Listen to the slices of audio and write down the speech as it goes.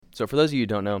So for those of you who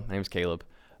don't know, my name's Caleb.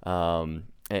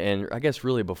 And I guess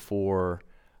really before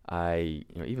I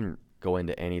even go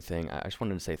into anything, I just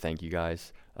wanted to say thank you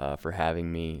guys for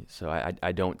having me. So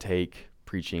I don't take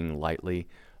preaching lightly.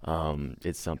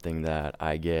 It's something that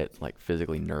I get like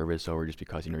physically nervous over just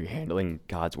because you're handling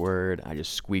God's word. I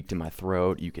just squeaked in my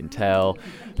throat. You can tell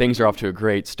things are off to a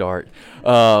great start.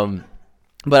 But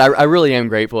I really am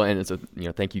grateful, and it's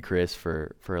thank you, Chris,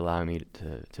 for allowing me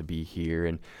to be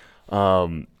here,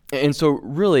 and so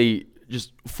really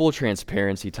just full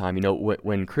transparency time.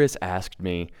 When Chris asked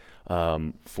me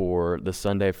for the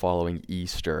Sunday following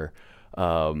Easter,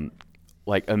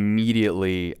 like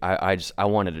immediately I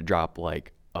wanted to drop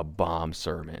like a bomb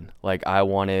sermon. Like I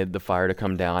wanted the fire to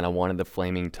come down. I wanted the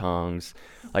flaming tongues.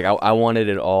 Like I wanted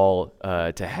it all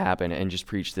to happen and just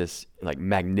preach this like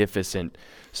magnificent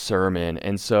sermon.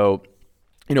 And so,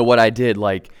 what I did,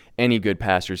 like any good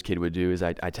pastor's kid would do, is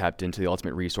I tapped into the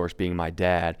ultimate resource being my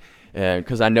dad.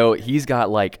 Because I know he's got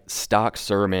like stock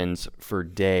sermons for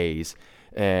days.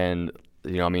 And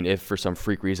if for some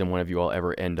freak reason one of you all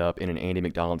ever end up in an Andy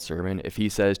McDonald sermon, if he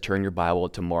says, turn your Bible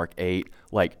to Mark 8,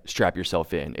 like strap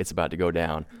yourself in, it's about to go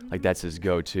down. Like that's his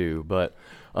go-to. But,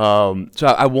 so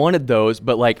I wanted those,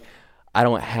 but like, I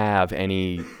don't have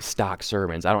any stock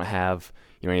sermons. I don't have,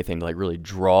 anything to like really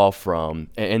draw from.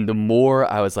 And the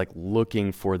more I was like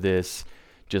looking for this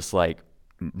just like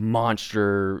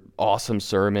monster, awesome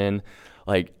sermon,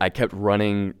 like I kept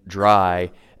running dry.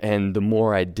 And the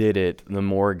more I did it, the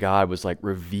more God was like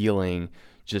revealing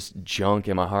just junk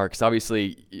in my heart. Because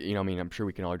obviously, I'm sure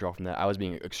we can all draw from that. I was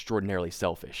being extraordinarily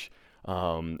selfish.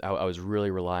 I was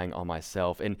really relying on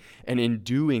myself. And in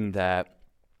doing that,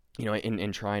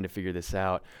 in trying to figure this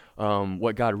out,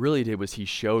 what God really did was he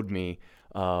showed me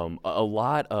a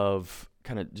lot of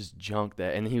kind of just junk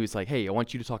and he was like, hey, I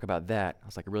want you to talk about that. I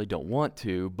was like, I really don't want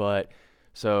to, but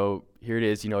so here it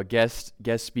is, a guest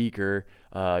speaker,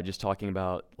 just talking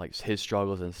about like his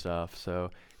struggles and stuff. So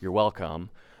you're welcome.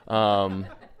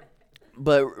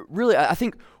 But really, I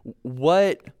think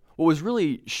what was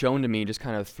really shown to me just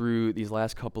kind of through these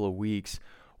last couple of weeks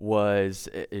was,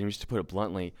 and just to put it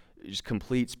bluntly, just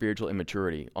complete spiritual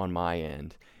immaturity on my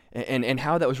end. And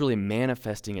how that was really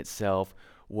manifesting itself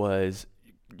was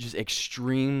just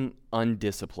extreme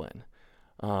undiscipline.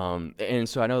 And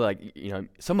so I know, like,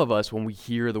 some of us, when we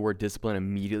hear the word discipline,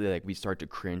 immediately, like, we start to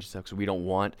cringe stuff because we don't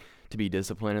want to be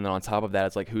disciplined. And then on top of that,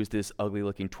 it's like, who's this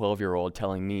ugly-looking 12-year-old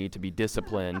telling me to be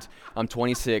disciplined? I'm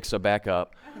 26, so back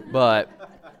up. But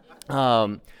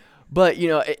and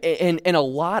a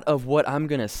lot of what I'm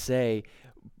going to say,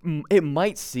 it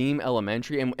might seem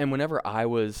elementary, and whenever I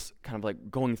was kind of like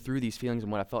going through these feelings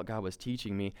and what I felt God was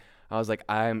teaching me, I was like,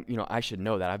 I should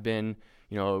know that. I've been,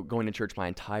 going to church my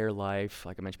entire life.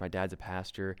 Like I mentioned, my dad's a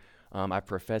pastor. I've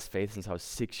professed faith since I was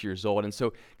 6 years old, and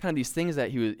so kind of these things that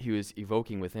he was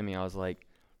evoking within me, I was like,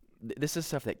 this is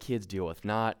stuff that kids deal with,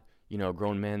 not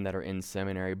grown men that are in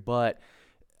seminary. But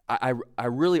I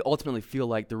really ultimately feel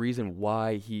like the reason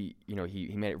why he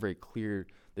made it very clear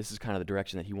this is kind of the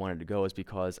direction that he wanted to go is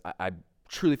because I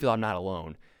truly feel I'm not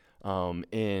alone.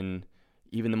 In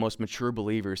even the most mature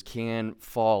believers can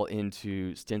fall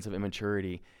into stints of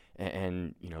immaturity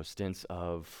and stints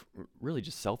of really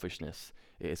just selfishness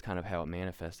is kind of how it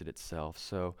manifested itself.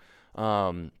 So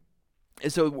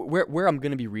where I'm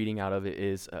going to be reading out of it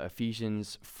is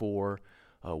Ephesians 4,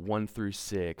 1 through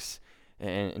 6.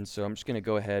 And so I'm just going to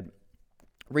go ahead,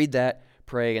 read that,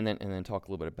 pray, and then talk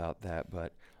a little bit about that.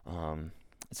 But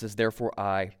it says, therefore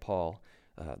I, Paul,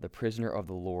 the prisoner of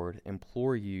the Lord,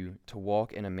 implore you to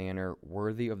walk in a manner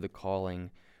worthy of the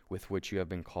calling with which you have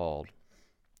been called,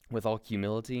 with all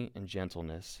humility and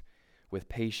gentleness, with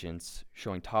patience,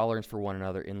 showing tolerance for one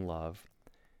another in love,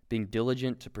 being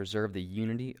diligent to preserve the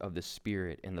unity of the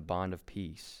Spirit in the bond of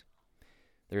peace.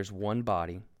 There is one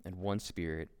body and one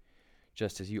Spirit,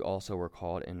 just as you also were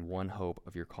called in one hope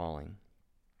of your calling.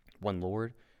 One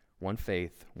Lord, one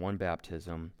faith, one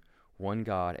baptism, one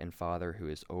God and Father who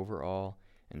is over all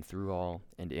and through all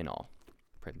and in all.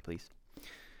 Pray, please.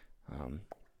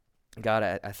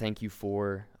 God, I thank you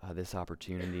for this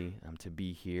opportunity to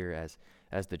be here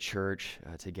as the church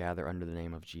to gather under the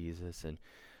name of Jesus. And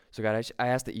so, God, I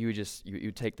ask that you would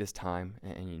you take this time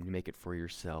and you make it for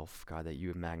yourself, God, that you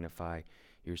would magnify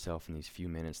yourself in these few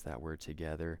minutes that we're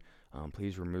together.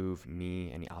 Please remove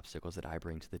me, any obstacles that I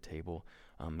bring to the table.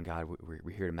 God, we're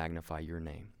here to magnify your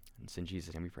name. And it's in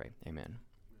Jesus' name we pray. Amen.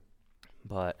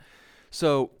 But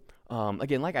so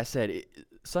again, like I said,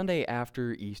 Sunday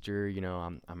after Easter,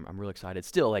 I'm real excited.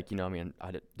 Still, I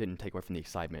didn't take away from the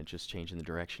excitement, just changing the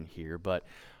direction here. But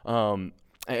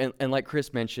and like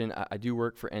Chris mentioned, I do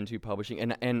work for N2 Publishing,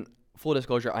 and full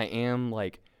disclosure, I am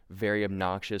very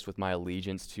obnoxious with my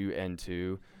allegiance to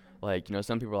N2. Like,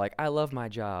 some people are like, I love my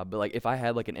job, but like if I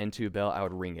had like an N2 bell, I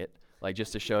would ring it, like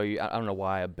just to show you. I don't know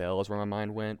why a bell is where my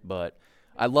mind went, but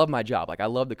I love my job. Like I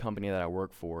love the company that I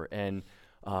work for, and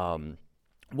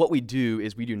what we do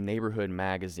is we do neighborhood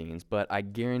magazines, but I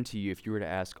guarantee you if you were to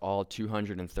ask all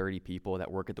 230 people that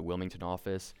work at the Wilmington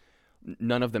office,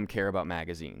 none of them care about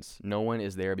magazines. No one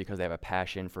is there because they have a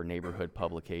passion for neighborhood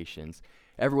publications.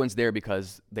 Everyone's there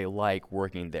because they like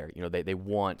working there. They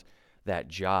want that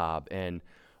job. And,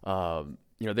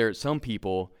 there are some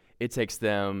people, it takes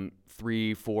them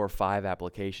 3, 4, 5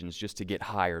 applications just to get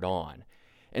hired on.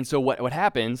 And so what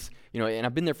happens, and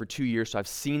I've been there for 2 years, so I've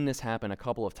seen this happen a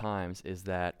couple of times, is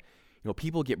that,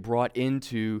 people get brought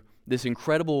into this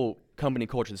incredible company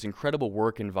culture, this incredible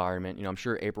work environment. I'm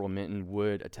sure April Minton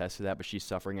would attest to that, but she's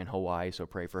suffering in Hawaii, so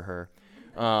pray for her.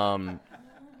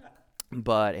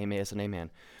 But amen, yes and amen.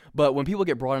 But when people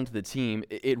get brought into the team,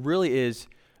 it really is,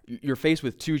 you're faced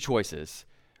with 2 choices.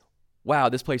 Wow,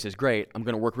 this place is great. I'm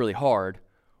going to work really hard.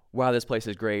 Wow, this place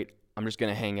is great. I'm just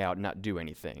going to hang out and not do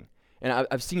anything. And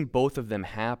I've seen both of them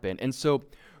happen. And so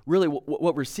really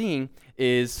what we're seeing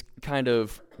is kind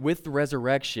of with the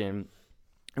resurrection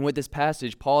and with this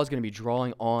passage, Paul is going to be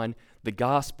drawing on the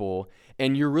gospel,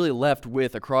 and you're really left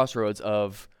with a crossroads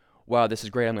of, wow, this is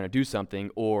great, I'm going to do something,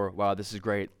 or wow, this is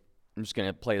great, I'm just going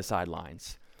to play the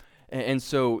sidelines. And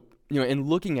so, in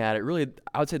looking at it, really,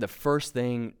 I would say the first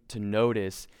thing to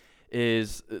notice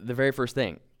is the very first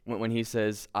thing, when he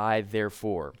says, I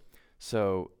therefore.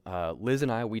 So Liz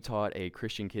and I, we taught a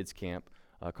Christian kids camp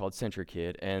called Centra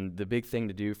Kid, and the big thing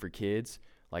to do for kids,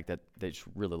 like that, they just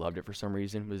really loved it for some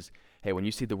reason, was, hey, when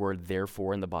you see the word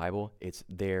therefore in the Bible, it's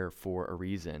there for a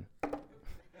reason.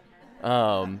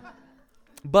 So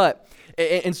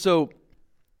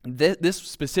this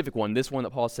specific one, this one that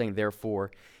Paul's saying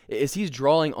therefore, is he's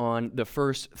drawing on the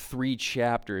first 3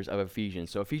 chapters of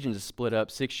Ephesians. So Ephesians is split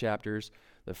up 6 chapters.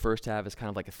 The first half is kind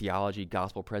of like a theology,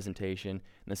 gospel presentation,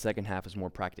 and the second half is more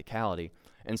practicality.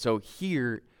 And so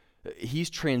here, he's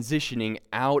transitioning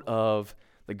out of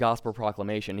the gospel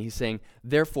proclamation. He's saying,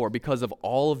 therefore, because of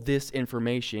all of this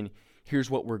information, here's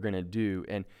what we're going to do.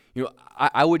 And,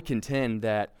 I would contend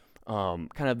that kind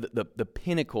of the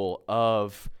pinnacle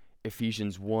of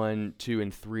Ephesians 1, 2,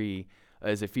 and 3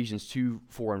 is Ephesians 2,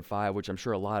 4, and 5, which I'm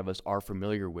sure a lot of us are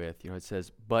familiar with. It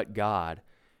says, but God,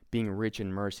 being rich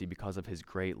in mercy because of his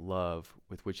great love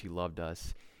with which he loved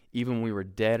us, even when we were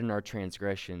dead in our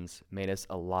transgressions, made us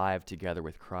alive together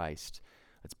with Christ.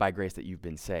 It's by grace that you've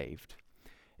been saved.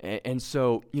 And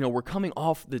so, we're coming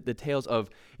off the tales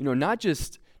of, not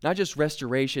just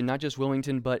restoration, not just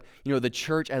Wilmington, but, the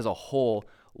church as a whole.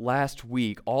 Last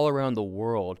week, all around the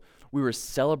world, we were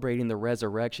celebrating the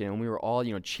resurrection, and we were all,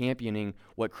 championing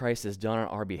what Christ has done on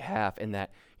our behalf, and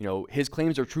that, his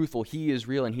claims are truthful, he is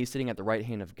real, and he's sitting at the right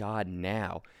hand of God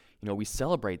now. We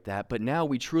celebrate that, but now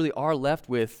we truly are left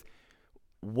with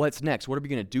what's next? What are we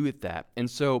going to do with that? And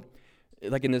so,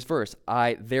 like in this verse,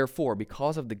 I, therefore,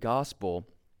 because of the gospel,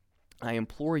 I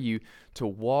implore you to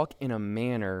walk in a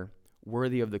manner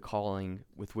worthy of the calling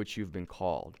with which you've been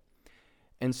called.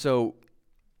 And so,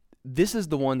 this is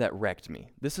the one that wrecked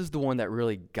me. This is the one that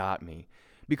really got me.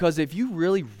 Because if you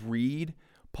really read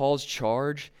Paul's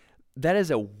charge, that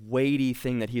is a weighty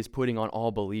thing that he is putting on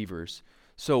all believers.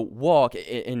 So walk,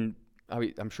 and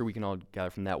I'm sure we can all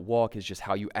gather from that, walk is just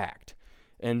how you act.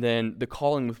 And then the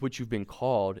calling with which you've been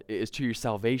called is to your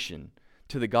salvation,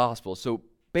 to the gospel. So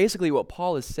basically what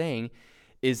Paul is saying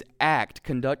is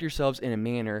conduct yourselves in a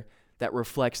manner that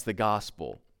reflects the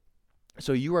gospel.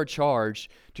 So you are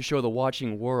charged to show the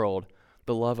watching world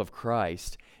the love of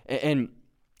Christ. And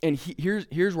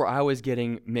here's where I was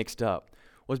getting mixed up,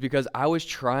 was because I was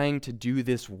trying to do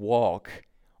this walk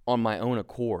on my own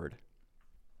accord.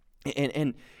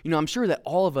 And I'm sure that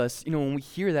all of us, when we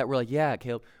hear that, we're like, yeah,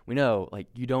 Caleb, we know, like,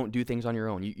 you don't do things on your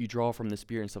own. You draw from the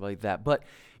Spirit and stuff like that. But,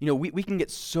 we can get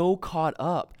so caught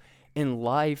up in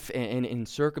life and in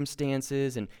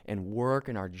circumstances and work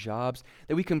and our jobs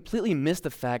that we completely miss the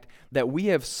fact that we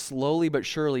have slowly but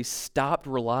surely stopped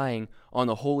relying on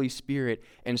the Holy Spirit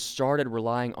and started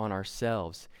relying on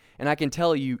ourselves. And I can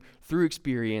tell you through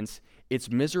experience, it's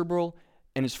miserable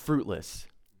and it's fruitless.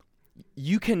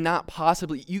 You cannot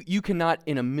possibly, you cannot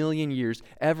in a million years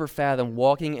ever fathom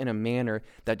walking in a manner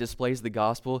that displays the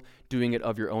gospel, doing it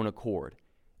of your own accord.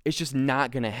 It's just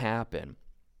not going to happen.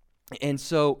 And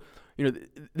so,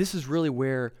 this is really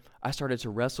where I started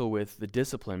to wrestle with the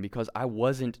discipline, because I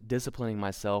wasn't disciplining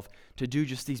myself to do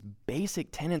just these basic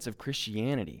tenets of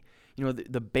Christianity.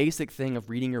 The basic thing of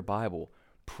reading your Bible,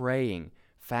 praying,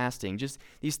 fasting, just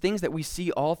these things that we see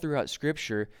all throughout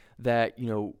Scripture that,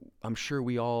 I'm sure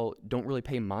we all don't really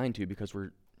pay mind to because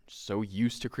we're so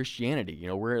used to Christianity.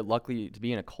 We're lucky to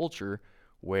be in a culture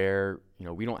where,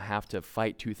 we don't have to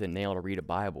fight tooth and nail to read a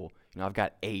Bible. I've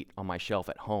got 8 on my shelf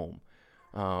at home.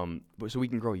 But so we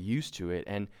can grow used to it.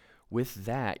 And with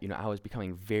that, I was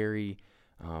becoming very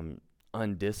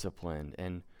undisciplined.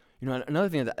 And, another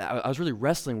thing that I was really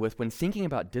wrestling with when thinking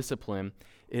about discipline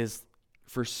is,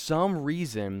 for some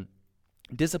reason,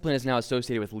 discipline is now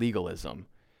associated with legalism.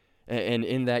 And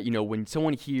in that, when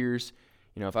someone hears,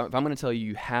 if I'm going to tell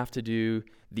you have to do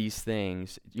these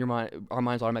things, our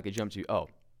minds automatically jump to, oh,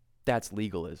 that's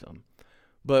legalism.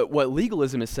 But what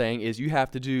legalism is saying is you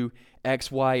have to do X,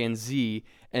 Y, and Z,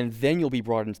 and then you'll be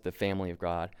brought into the family of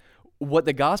God. What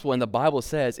the gospel and the Bible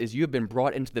says is you have been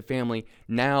brought into the family.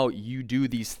 Now you do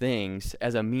these things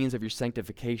as a means of your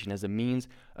sanctification, as a means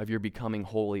of your becoming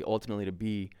holy, ultimately to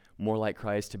be more like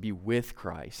Christ, to be with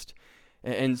Christ.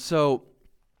 And so,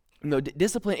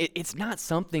 discipline, it's not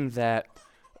something that,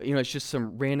 it's just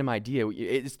some random idea.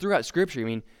 It's throughout Scripture.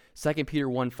 2 Peter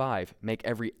 1:5, make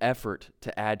every effort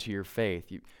to add to your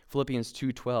faith. Philippians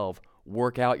 2:12,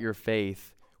 work out your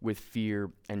faith with fear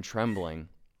and trembling.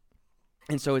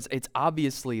 And so it's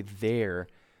obviously there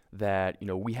that,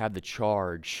 we have the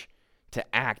charge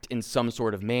to act in some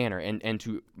sort of manner and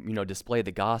to, display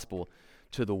the gospel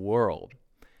to the world.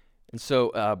 And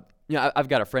so, I've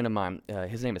got a friend of mine,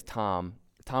 his name is Tom.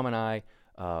 Tom and I,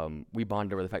 we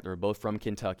bonded over the fact that we're both from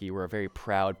Kentucky. We're a very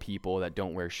proud people that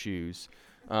don't wear shoes.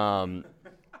 But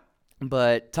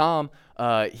Tom,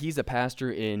 he's a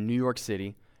pastor in New York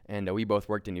City, and we both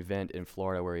worked an event in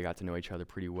Florida where we got to know each other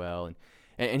pretty well.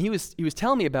 And he was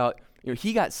telling me about,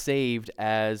 he got saved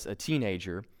as a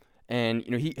teenager, and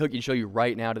he can show you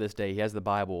right now to this day. He has the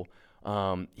Bible.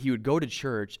 He would go to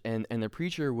church, and the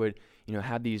preacher would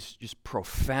have these just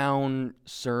profound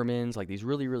sermons, like these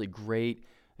really, really great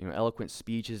eloquent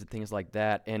speeches and things like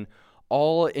that. And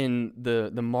all in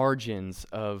the margins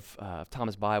of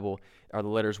Thomas' Bible are the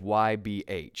letters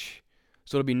YBH.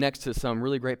 So it'll be next to some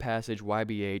really great passage,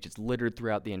 YBH. It's littered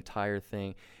throughout the entire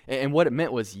thing. And what it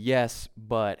meant was yes,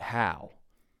 but how?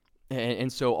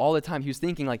 And so all the time he was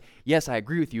thinking like, yes, I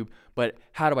agree with you, but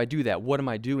how do I do that? What am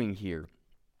I doing here?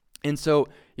 And so,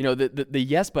 the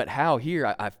yes, but how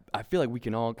here, I feel like we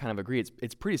can all kind of agree.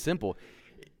 It's pretty simple.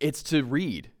 It's to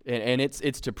read, and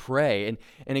it's to pray.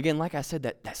 And again, like I said,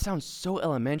 that sounds so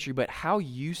elementary, but how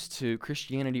used to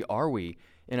Christianity are we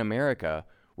in America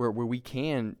where we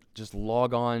can just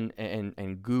log on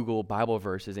and Google Bible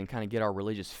verses and kind of get our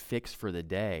religious fix for the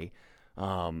day?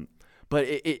 But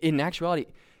in actuality,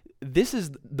 this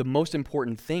is the most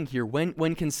important thing here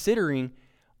when considering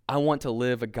I want to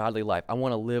live a godly life. I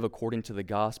want to live according to the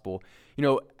gospel.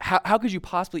 How could you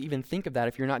possibly even think of that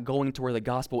if you're not going to where the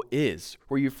gospel is,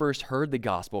 where you first heard the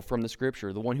gospel from the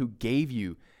Scripture, the one who gave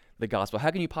you the gospel?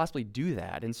 How can you possibly do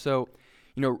that? And so,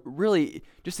 really,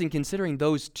 just in considering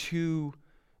those two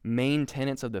main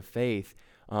tenets of the faith,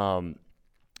 I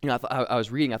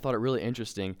was reading, I thought it really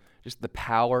interesting, just the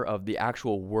power of the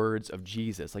actual words of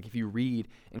Jesus. Like if you read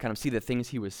and kind of see the things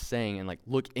he was saying and like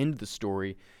look into the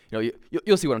story,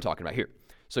 you'll see what I'm talking about here.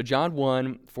 So John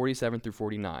 1:47 through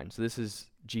 49. So this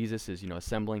is Jesus is,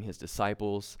 assembling his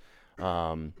disciples.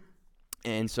 And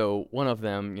so one of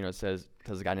them, says,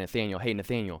 tells the guy Nathaniel, hey,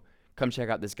 Nathaniel, come check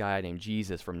out this guy named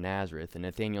Jesus from Nazareth. And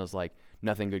Nathaniel's like,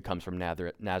 nothing good comes from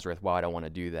Nazareth. Why would I want to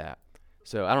do that?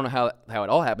 So I don't know how it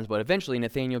all happens, but eventually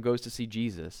Nathaniel goes to see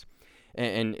Jesus.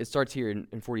 And it starts here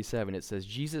in 47. It says,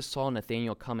 Jesus saw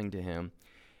Nathanael coming to him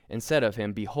and said of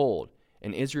him, behold,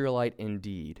 an Israelite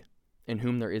indeed, in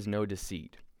whom there is no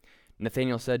deceit.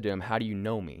 Nathanael said to him, how do you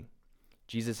know me?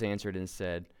 Jesus answered and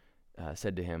said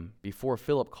to him, before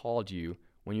Philip called you,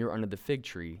 when you were under the fig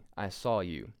tree, I saw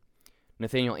you.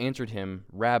 Nathanael answered him,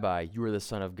 Rabbi, you are the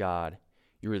Son of God.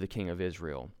 You are the King of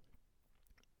Israel.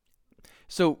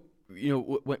 So,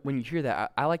 when you hear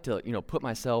that, I like to, put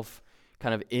myself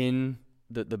kind of in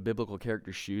the biblical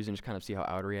character's shoes and just kind of see how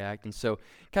I would react. And so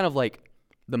kind of like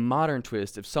the modern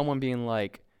twist of someone being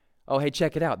like, oh, hey,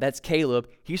 check it out. That's Caleb.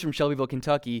 He's from Shelbyville,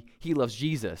 Kentucky. He loves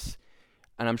Jesus.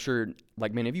 And I'm sure,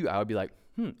 like many of you, I would be like,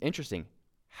 interesting.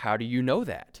 How do you know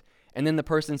that? And then the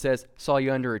person says, saw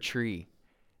you under a tree.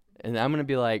 And I'm going to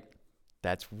be like,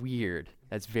 that's weird.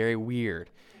 That's very weird.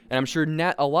 And I'm sure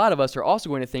a lot of us are also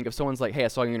going to think if someone's like, hey, I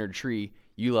saw you under a tree.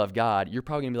 You love God. You're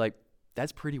probably going to be like,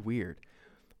 that's pretty weird.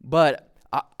 But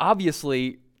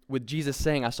obviously, with Jesus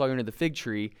saying, I saw you under the fig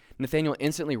tree, Nathanael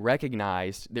instantly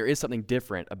recognized there is something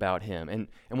different about him. And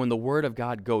when the word of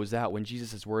God goes out, when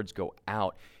Jesus' words go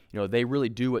out, they really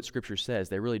do what Scripture says.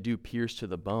 They really do pierce to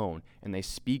the bone, and they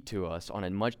speak to us on a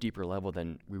much deeper level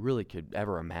than we really could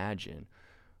ever imagine.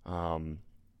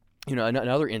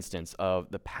 Another instance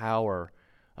of the power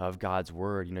of God's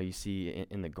word, you see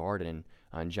in the garden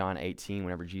in John 18,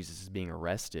 whenever Jesus is being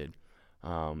arrested,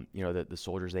 the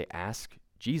soldiers, they ask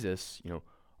Jesus,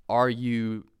 are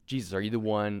you the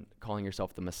one calling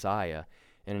yourself the Messiah?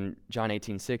 And in John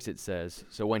 18:6 it says,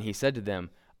 so when he said to them,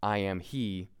 I am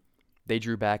he, they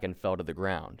drew back and fell to the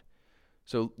ground.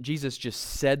 So Jesus just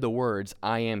said the words,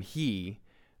 I am he,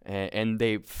 and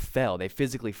they fell. They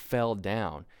physically fell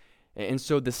down. And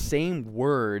so the same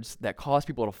words that caused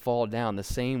people to fall down, the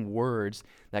same words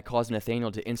that caused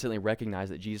Nathanael to instantly recognize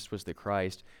that Jesus was the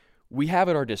Christ, we have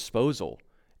at our disposal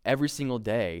every single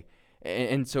day.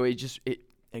 And so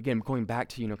again, going back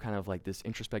to, kind of like this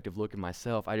introspective look at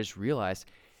myself, I just realized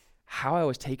how I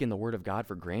was taking the word of God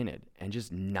for granted and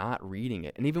just not reading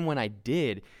it. And even when I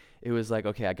did, it was like,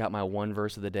 okay, I got my one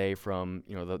verse of the day from,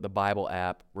 the Bible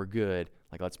app. We're good.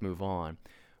 Like, let's move on.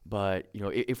 But,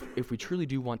 if we truly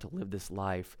do want to live this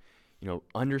life,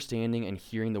 understanding and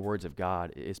hearing the words of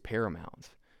God is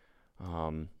paramount.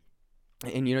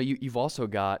 You've also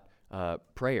got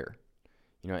prayer,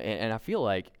 and I feel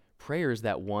like prayer is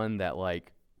that one that,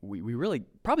 like, we really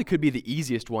probably could be the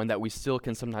easiest one that we still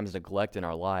can sometimes neglect in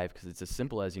our life, because it's as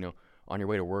simple as, on your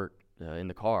way to work in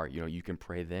the car, you can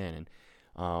pray then.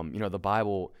 And, the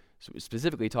Bible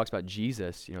specifically talks about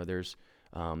Jesus. There's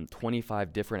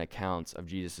 25 different accounts of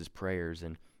Jesus's prayers,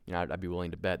 and I'd be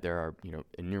willing to bet there are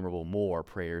innumerable more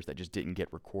prayers that just didn't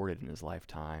get recorded in his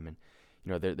lifetime.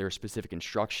 And there are specific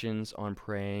instructions on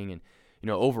praying, and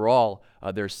overall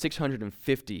there's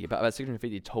 650 about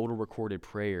 650 total recorded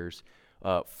prayers,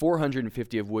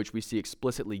 450 of which we see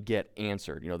explicitly get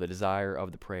answered. The desire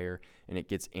of the prayer, and it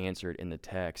gets answered in the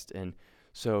text. And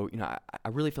so I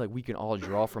really feel like we can all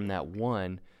draw from that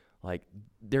one. Like,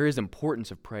 there is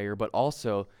importance of prayer, but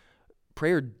also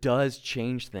prayer does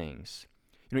change things.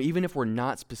 Even if we're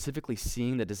not specifically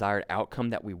seeing the desired outcome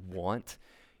that we want,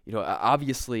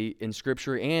 obviously in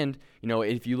Scripture, and,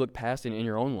 if you look past it in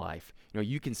your own life,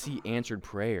 you can see answered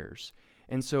prayers.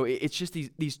 And so it's just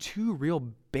these two real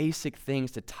basic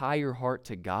things to tie your heart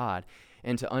to God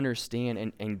and to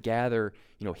understand and gather,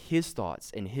 His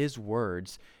thoughts and His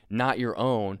words, not your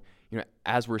own,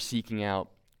 as we're seeking out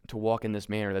to walk in this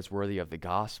manner that's worthy of the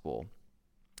gospel.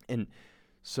 And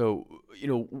so,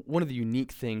 one of the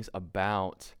unique things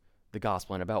about the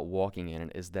gospel and about walking in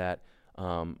it is that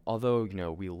although,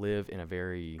 we live in a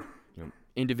very,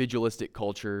 individualistic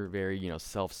culture, very,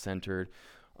 self-centered,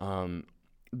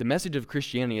 the message of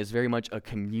Christianity is very much a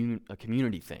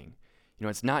community thing.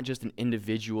 It's not just an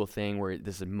individual thing where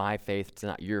this is my faith, it's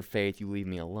not your faith, you leave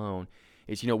me alone.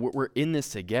 It's, we're in this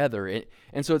together.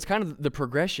 And so it's kind of the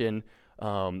progression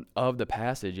of the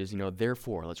passage is,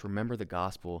 therefore, let's remember the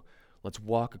gospel. Let's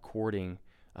walk according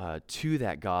to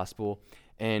that gospel.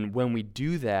 And when we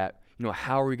do that,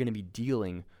 how are we going to be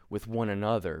dealing with one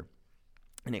another?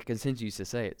 And it continues to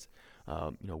say it's,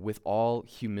 with all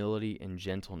humility and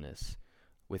gentleness,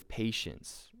 with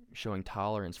patience, showing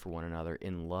tolerance for one another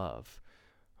in love.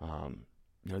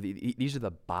 These are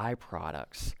the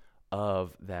byproducts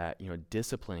of that,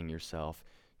 disciplining yourself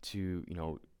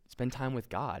to, spend time with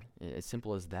God, as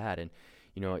simple as that. And,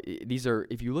 these are,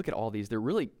 if you look at all these, they're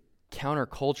really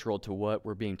countercultural to what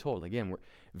we're being told. Again, we're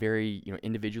very,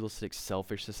 individualistic,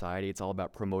 selfish society. It's all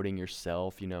about promoting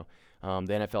yourself. The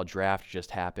NFL draft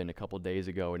just happened a couple of days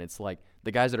ago, and it's like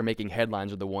the guys that are making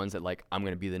headlines are the ones that, like, I'm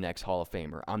going to be the next Hall of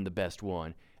Famer. I'm the best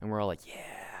one. And we're all like, yeah,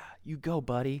 you go,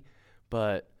 buddy.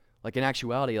 But, like, in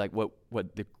actuality, like,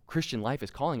 what the Christian life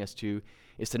is calling us to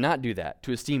is to not do that,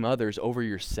 to esteem others over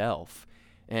yourself.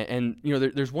 And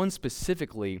there's one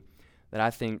specifically that I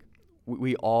think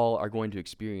we all are going to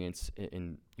experience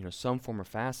in some form or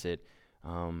facet,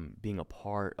 being a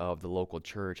part of the local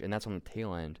church, and that's on the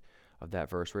tail end of that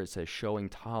verse where it says, showing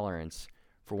tolerance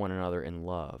for one another in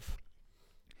love.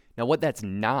 Now, what it's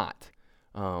not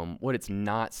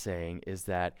saying is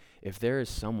that if there is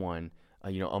someone,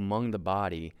 among the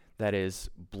body that is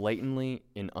blatantly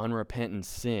in unrepentant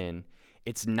sin,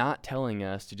 it's not telling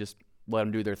us to just let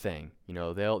them do their thing.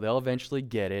 They'll eventually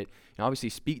get it, and obviously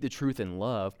speak the truth in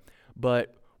love.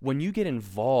 But when you get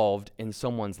involved in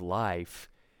someone's life,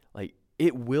 like,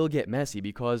 it will get messy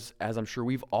because, as I'm sure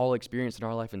we've all experienced in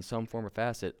our life in some form or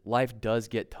facet, life does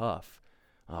get tough.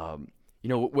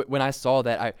 When I saw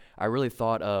that, I really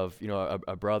thought of,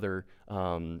 a brother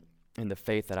in the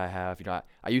faith that I have.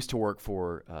 I used to work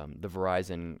for the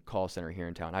Verizon call center here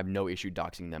in town. I have no issue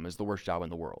doxing them. It's the worst job in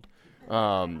the world.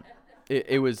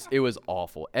 It was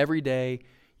awful. Every day,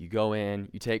 You go in,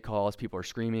 you take calls, people are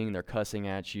screaming, they're cussing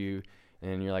at you,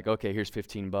 and you're like, okay, here's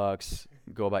 $15,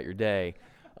 go about your day.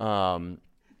 And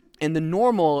the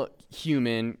normal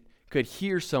human could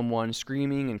hear someone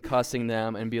screaming and cussing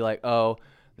them and be like, oh,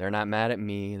 they're not mad at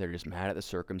me, they're just mad at the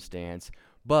circumstance.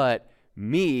 But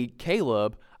me,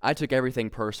 Caleb, I took everything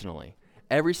personally.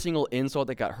 Every single insult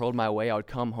that got hurled my way, I would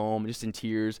come home just in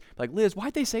tears, like, Liz,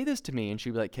 why'd they say this to me? And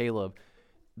she'd be like, Caleb,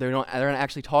 they're not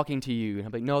actually talking to you. And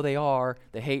I'm like, no, they are.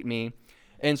 They hate me.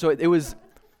 And so it was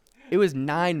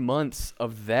 9 months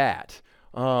of that.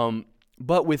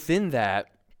 But within that,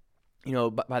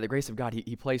 by the grace of God,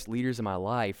 he placed leaders in my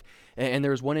life. And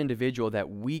there was one individual that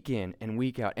week in and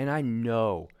week out, and I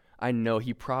know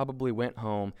he probably went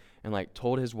home and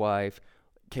told his wife,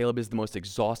 Caleb is the most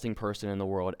exhausting person in the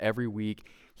world. Every week,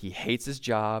 he hates his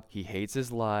job, he hates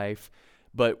his life.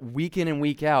 But week in and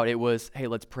week out, it was, hey,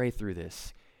 let's pray through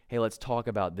this. Hey, let's talk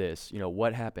about this.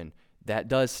 What happened? That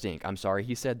does stink. I'm sorry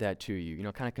he said that to you.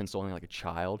 Kind of consoling like a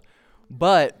child.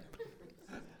 But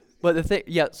the thing,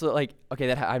 so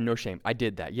okay, I have no shame. I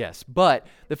did that, yes. But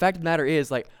the fact of the matter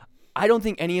is, I don't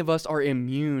think any of us are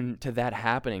immune to that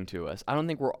happening to us. I don't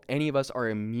think any of us are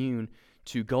immune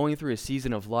to going through a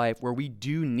season of life where we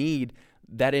do need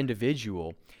that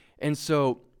individual. And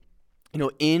so,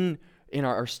 in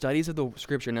our studies of the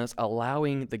scripture and us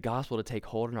allowing the gospel to take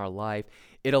hold in our life,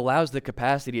 it allows the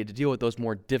capacity to deal with those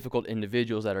more difficult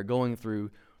individuals that are going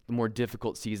through the more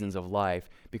difficult seasons of life,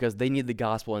 because they need the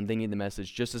gospel and they need the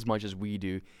message just as much as we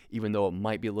do, even though it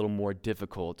might be a little more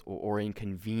difficult or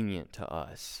inconvenient to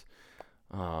us.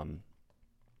 And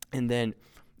then,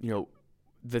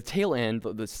 the tail end,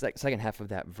 the second half of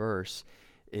that verse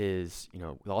is,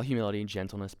 with all humility,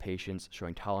 gentleness, patience,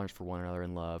 showing tolerance for one another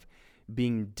in love,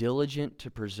 being diligent to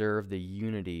preserve the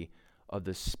unity of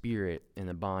the Spirit in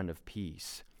the bond of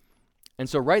peace. And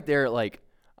so right there,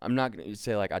 I'm not going to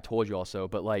say I told you all so,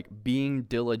 but being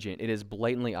diligent, it is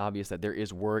blatantly obvious that there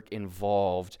is work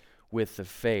involved with the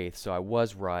faith. So I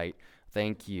was right.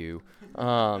 Thank you.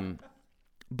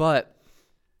 But,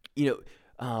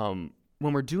 when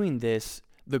we're doing this,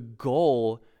 the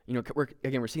goal,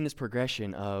 we're seeing this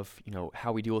progression of,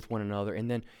 how we deal with one another. And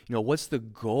then, what's the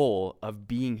goal of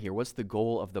being here? What's the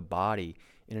goal of the body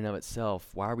in and of itself?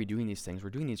 Why are we doing these things? We're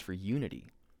doing these for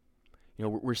unity.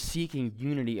 We're seeking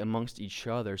unity amongst each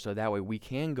other so that way we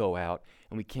can go out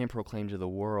and we can proclaim to the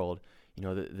world,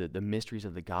 the mysteries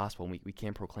of the gospel, and we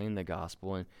can proclaim the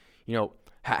gospel. And,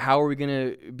 how are we going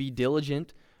to be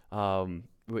diligent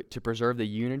to preserve the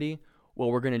unity? Well,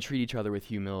 we're going to treat each other with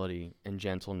humility and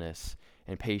gentleness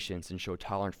and patience and show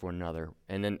tolerance for one another.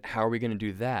 And then how are we going to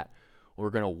do that? Well, we're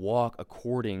going to walk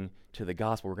according to the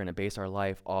gospel. We're going to base our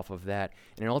life off of that.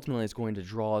 And ultimately, it's going to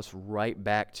draw us right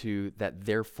back to that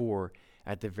therefore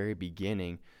at the very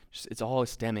beginning. It's all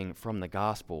stemming from the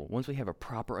gospel. Once we have a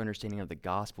proper understanding of the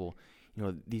gospel,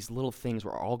 these little things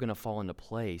are all going to fall into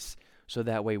place. So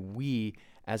that way we,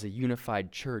 as a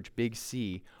unified church, Big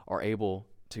C, are able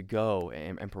to go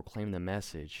and proclaim the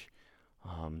message.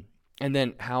 And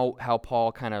then how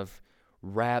Paul kind of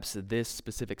wraps this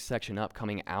specific section up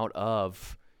coming out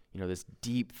of, this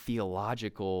deep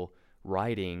theological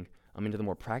writing into the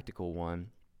more practical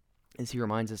one, is he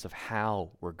reminds us of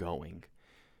how we're going.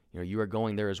 You are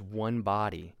going, there is one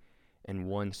body and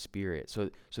one spirit. So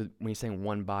when he's saying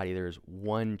one body, there is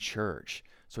one church.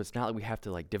 So it's not like we have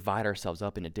to divide ourselves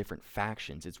up into different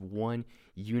factions. It's one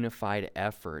unified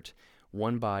effort,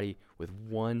 one body with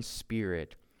one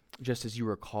spirit, just as you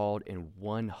were called in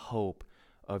one hope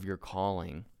of your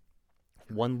calling.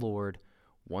 One Lord,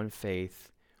 one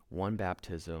faith, one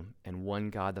baptism, and one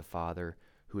God the Father,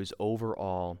 who is over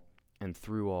all and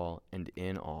through all and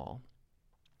in all.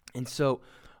 And so,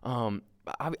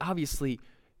 obviously,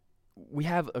 we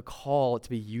have a call to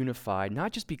be unified,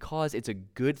 not just because it's a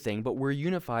good thing, but we're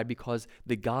unified because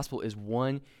the gospel is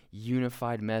one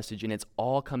unified message, and it's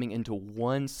all coming into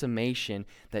one summation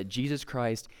that Jesus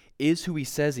Christ is who he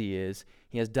says he is.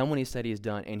 He has done what he said he has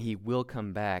done, and he will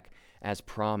come back as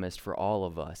promised for all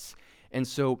of us. And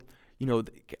so,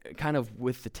 kind of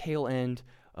with the tail end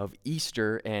of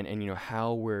Easter and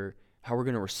how we're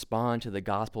going to respond to the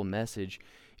gospel message,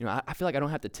 I feel like I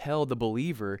don't have to tell the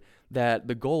believer that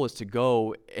the goal is to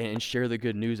go and share the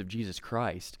good news of Jesus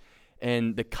Christ.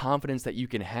 And the confidence that you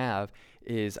can have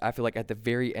is, I feel like at the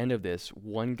very end of this,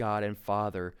 one God and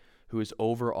Father who is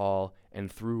over all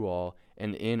and through all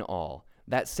and in all.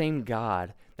 That same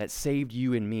God that saved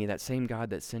you and me, that same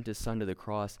God that sent his son to the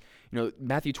cross.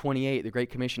 Matthew 28, the Great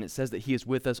Commission, it says that he is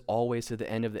with us always to the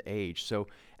end of the age. So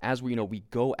as we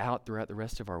go out throughout the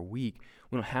rest of our week,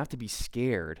 we don't have to be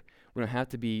scared. We don't have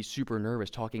to be super nervous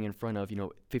talking in front of,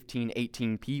 15,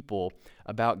 18 people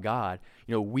about God.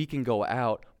 We can go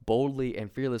out boldly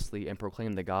and fearlessly and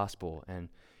proclaim the gospel. And,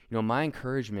 my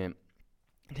encouragement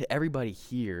to everybody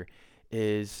here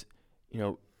is,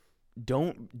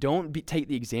 don't take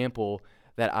the example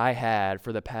that I had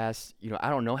for the past, I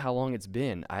don't know how long it's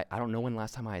been. I don't know when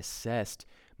last time I assessed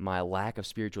my lack of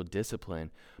spiritual discipline,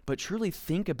 but truly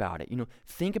think about it.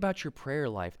 Think about your prayer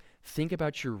life. Think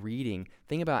about your reading.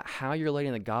 Think about how you're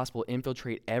letting the gospel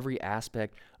infiltrate every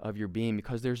aspect of your being,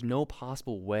 because there's no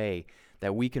possible way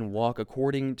that we can walk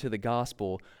according to the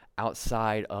gospel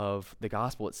outside of the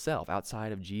gospel itself,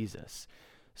 outside of Jesus.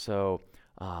 So,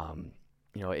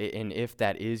 and if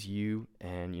that is you,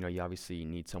 and you obviously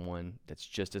need someone that's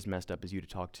just as messed up as you to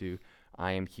talk to,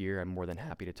 I am here. I'm more than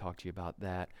happy to talk to you about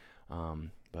that.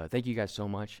 But thank you guys so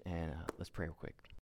much, and let's pray real quick.